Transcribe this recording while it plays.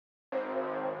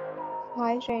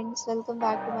Hi friends, welcome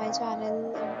back to my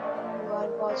channel and you are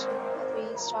watching a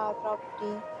 3-star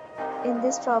property. In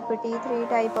this property, 3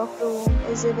 type of room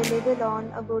is available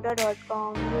on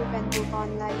agoda.com. You can book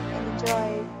online and enjoy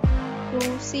it.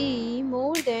 To see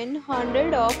more than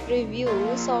 100 of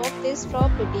reviews of this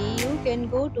property, you can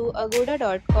go to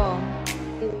agoda.com.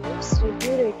 Its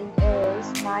review rating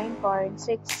is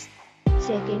 9.6.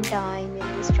 Check-in time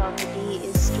in this property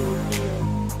is 2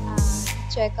 p.m. and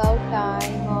check-out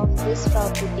time of this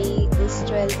property is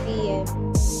 12 p.m.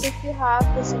 If you have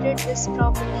visited this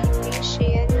property, please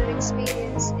share your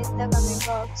experience in the comment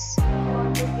box. If you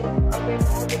want to get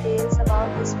more details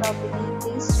about this property,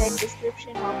 please check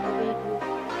description of the video.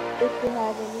 If you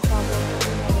have any problem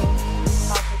with this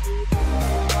property, then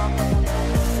drop a comment.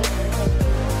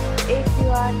 If you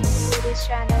are new to this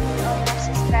channel or not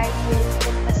subscribed yet,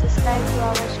 then subscribe to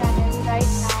our channel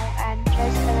right now and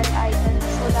press the bell icon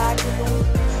so that you don't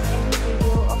miss any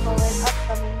video of our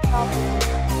upcoming property.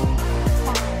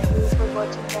 Thank you for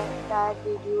watching the entire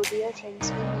video. Dear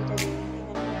friends, we meet again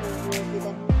in a new video with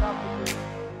a new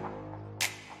property.